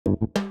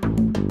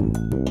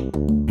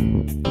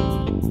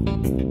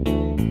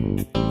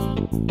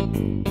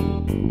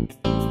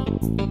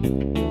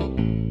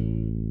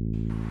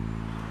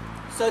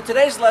So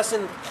today's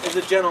lesson is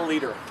a gentle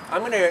leader.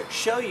 I'm going to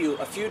show you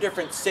a few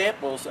different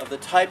samples of the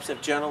types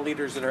of gentle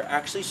leaders that are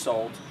actually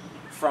sold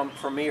from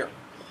Premier.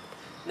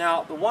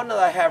 Now, the one that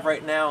I have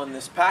right now in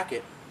this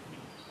packet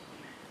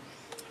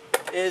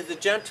is the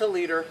Gentle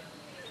Leader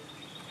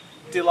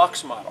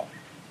Deluxe model.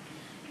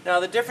 Now,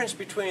 the difference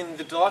between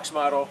the Deluxe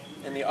model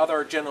and the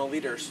other gentle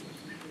leaders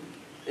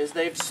is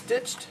they've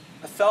stitched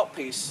a felt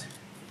piece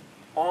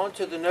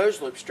onto the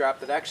nose loop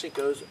strap that actually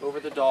goes over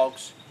the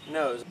dog's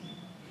nose.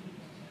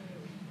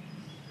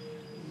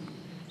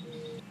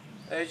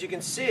 As you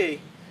can see,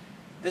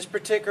 this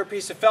particular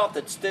piece of felt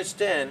that's stitched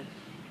in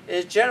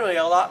is generally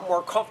a lot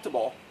more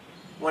comfortable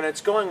when it's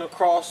going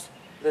across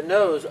the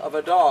nose of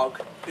a dog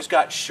who's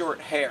got short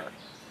hair.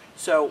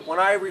 So when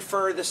I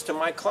refer this to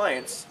my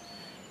clients,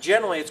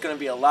 generally it's going to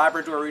be a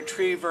Labrador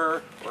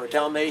Retriever or a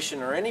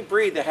Dalmatian or any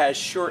breed that has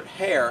short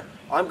hair.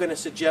 I'm going to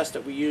suggest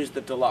that we use the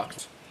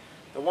Deluxe.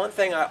 The one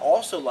thing I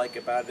also like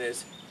about it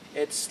is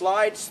it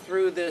slides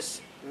through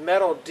this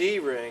metal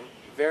D-ring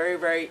very,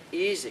 very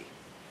easy.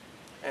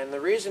 And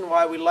the reason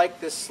why we like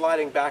this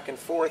sliding back and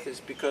forth is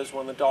because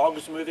when the dog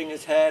is moving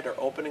his head or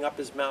opening up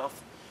his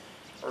mouth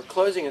or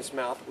closing his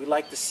mouth, we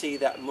like to see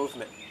that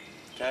movement.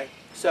 Okay?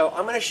 So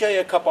I'm going to show you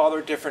a couple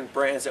other different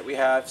brands that we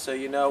have so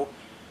you know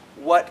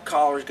what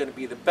collar is going to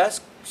be the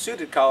best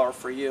suited collar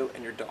for you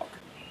and your dog.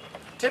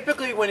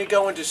 Typically when you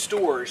go into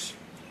stores,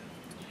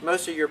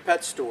 most of your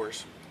pet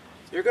stores,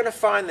 you're going to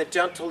find the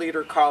Gentle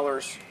Leader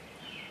collars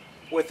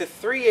with a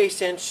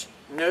 3/8 inch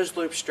nose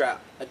loop strap.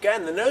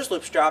 Again, the nose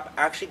loop strap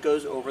actually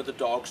goes over the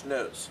dog's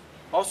nose.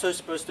 Also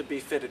supposed to be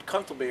fitted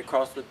comfortably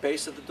across the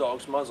base of the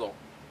dog's muzzle,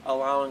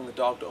 allowing the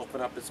dog to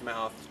open up its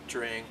mouth, to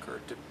drink, or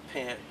to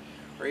pant,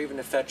 or even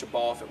to fetch a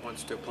ball if it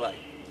wants to play.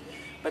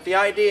 But the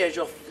idea is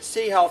you'll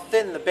see how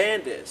thin the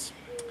band is.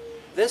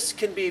 This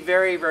can be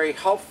very, very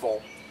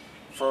helpful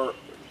for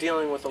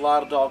dealing with a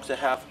lot of dogs that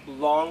have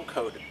long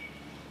coated.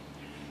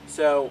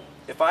 So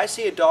if I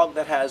see a dog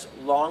that has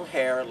long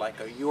hair, like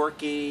a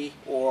Yorkie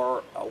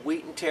or a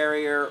Wheaten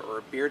Terrier or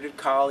a Bearded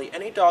Collie,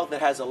 any dog that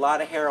has a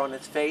lot of hair on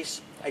its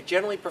face, I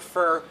generally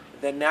prefer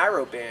the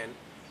narrow band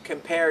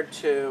compared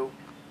to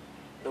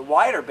the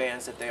wider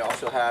bands that they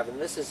also have. And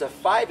this is a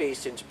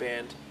 5/8 inch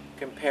band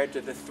compared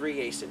to the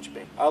 3/8 inch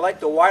band. I like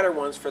the wider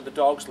ones for the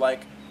dogs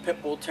like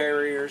Pit Bull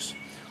Terriers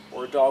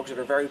or dogs that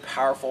are very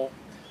powerful.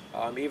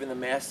 Even the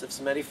Mastiffs,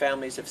 many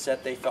families have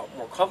said they felt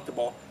more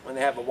comfortable when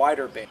they have a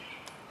wider band.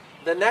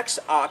 The next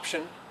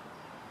option,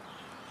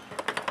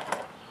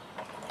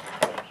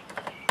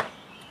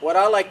 what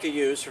I like to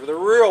use for the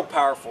real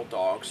powerful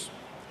dogs,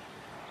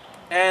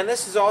 and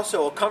this is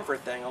also a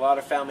comfort thing. A lot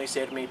of families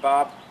say to me,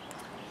 Bob,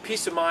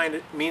 peace of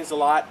mind means a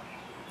lot.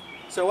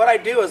 So what I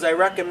do is I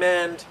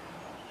recommend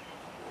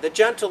the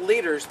Gentle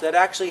Leaders that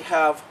actually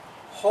have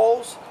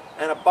holes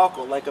and a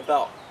buckle like a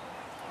belt.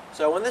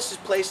 So when this is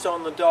placed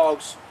on the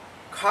dog's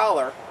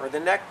collar, or the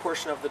neck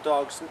portion of the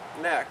dog's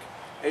neck,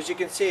 as you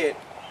can see,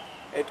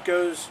 it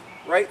goes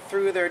right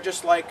through there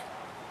just like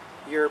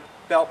your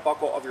belt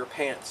buckle of your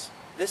pants.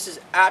 This is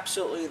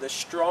absolutely the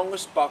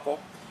strongest buckle.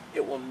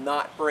 It will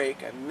not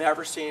break. I've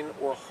never seen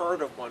or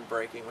heard of one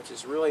breaking, which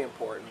is really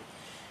important.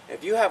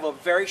 If you have a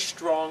very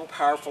strong,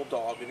 powerful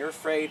dog and you're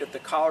afraid that the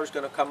collar is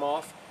going to come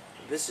off,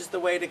 this is the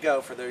way to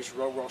go for those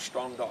real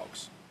strong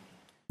dogs.